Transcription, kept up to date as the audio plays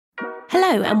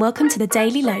Hello and welcome to the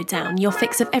Daily Lowdown, your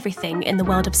fix of everything in the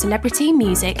world of celebrity,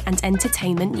 music and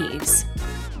entertainment news.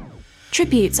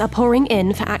 Tributes are pouring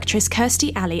in for actress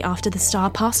Kirstie Alley after the star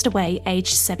passed away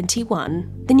aged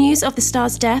 71. The news of the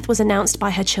star's death was announced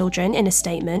by her children in a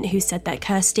statement, who said that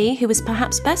Kirstie, who was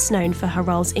perhaps best known for her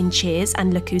roles in Cheers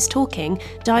and Look Who's Talking,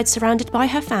 died surrounded by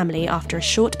her family after a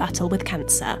short battle with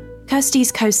cancer.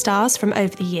 Kirstie's co-stars from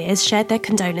over the years shared their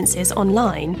condolences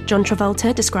online. John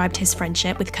Travolta described his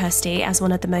friendship with Kirstie as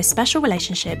one of the most special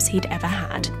relationships he'd ever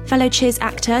had. Fellow Cheers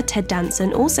actor Ted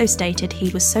Danson also stated he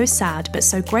was so sad but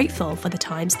so grateful for the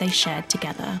times they shared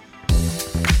together.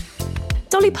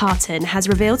 Dolly Parton has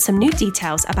revealed some new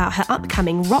details about her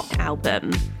upcoming rock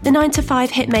album. The 9 to 5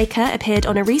 hitmaker appeared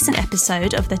on a recent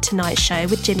episode of The Tonight Show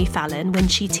with Jimmy Fallon when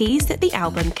she teased that the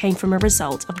album came from a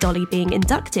result of Dolly being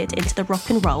inducted into the Rock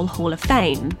and Roll Hall of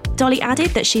Fame. Dolly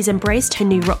added that she's embraced her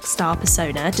new rock star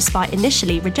persona despite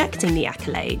initially rejecting the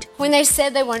accolade. When they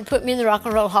said they wanted to put me in the Rock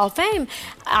and Roll Hall of Fame,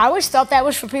 I always thought that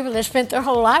was for people that spent their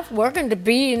whole life working to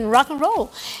be in rock and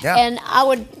roll. Yeah. And I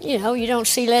would, you don't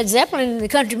see Led Zeppelin in the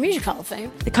Country Music Hall of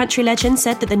Fame. The country legend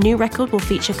said that the new record will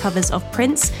feature covers of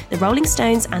Prince, the Rolling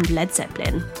Stones and Led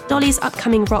Zeppelin. Dolly's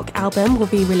upcoming rock album will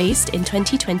be released in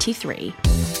 2023.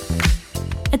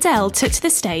 Adele took to the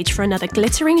stage for another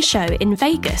glittering show in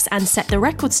Vegas and set the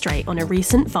record straight on a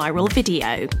recent viral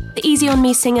video. The Easy On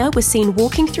Me singer was seen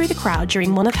walking through the crowd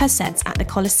during one of her sets at the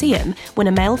Coliseum when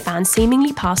a male fan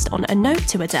seemingly passed on a note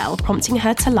to Adele, prompting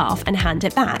her to laugh and hand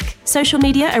it back. Social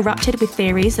media erupted with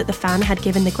theories that the fan had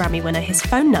given the Grammy winner his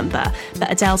phone number,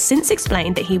 but Adele since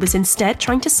explained that he was instead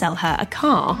trying to sell her a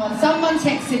car. Someone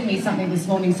texted me something this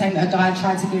morning saying that a guy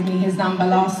tried to give me his number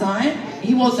last night.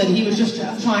 He wasn't, he was just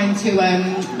trying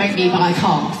to make me buy a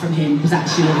car from him, was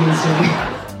actually what he was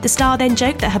doing. The star then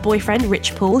joked that her boyfriend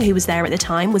Rich Paul, who was there at the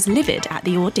time, was livid at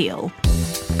the ordeal.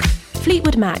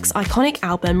 Fleetwood Mac's iconic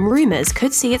album Rumours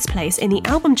could see its place in the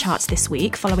album charts this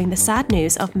week following the sad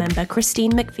news of member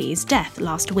Christine McVie's death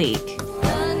last week.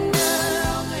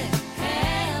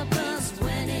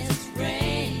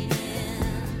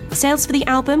 Sales for the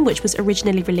album, which was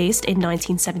originally released in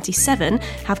 1977,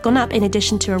 have gone up in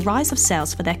addition to a rise of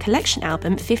sales for their collection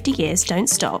album 50 Years Don't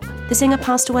Stop. The singer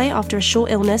passed away after a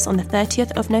short illness on the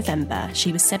 30th of November.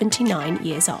 She was 79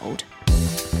 years old.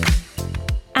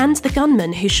 And the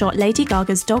gunman who shot Lady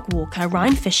Gaga's dog walker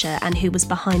Ryan Fisher and who was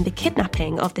behind the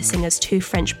kidnapping of the singer's 2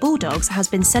 French bulldogs has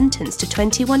been sentenced to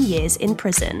 21 years in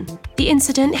prison. The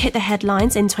incident hit the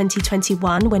headlines in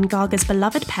 2021 when Gaga's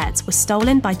beloved pets were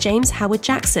stolen by James Howard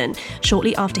Jackson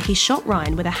shortly after he shot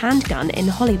Ryan with a handgun in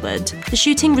Hollywood. The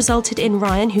shooting resulted in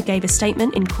Ryan, who gave a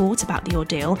statement in court about the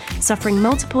ordeal, suffering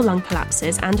multiple lung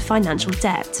collapses and financial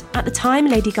debt. At the time,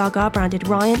 Lady Gaga branded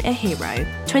Ryan a hero.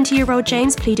 20-year-old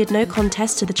James pleaded no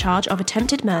contest to the charge of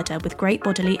attempted murder with great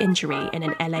bodily injury in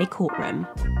an LA courtroom.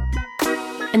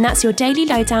 And that's your Daily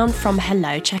Lowdown from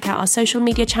Hello. Check out our social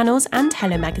media channels and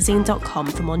hellomagazine.com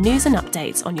for more news and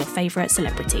updates on your favourite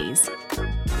celebrities.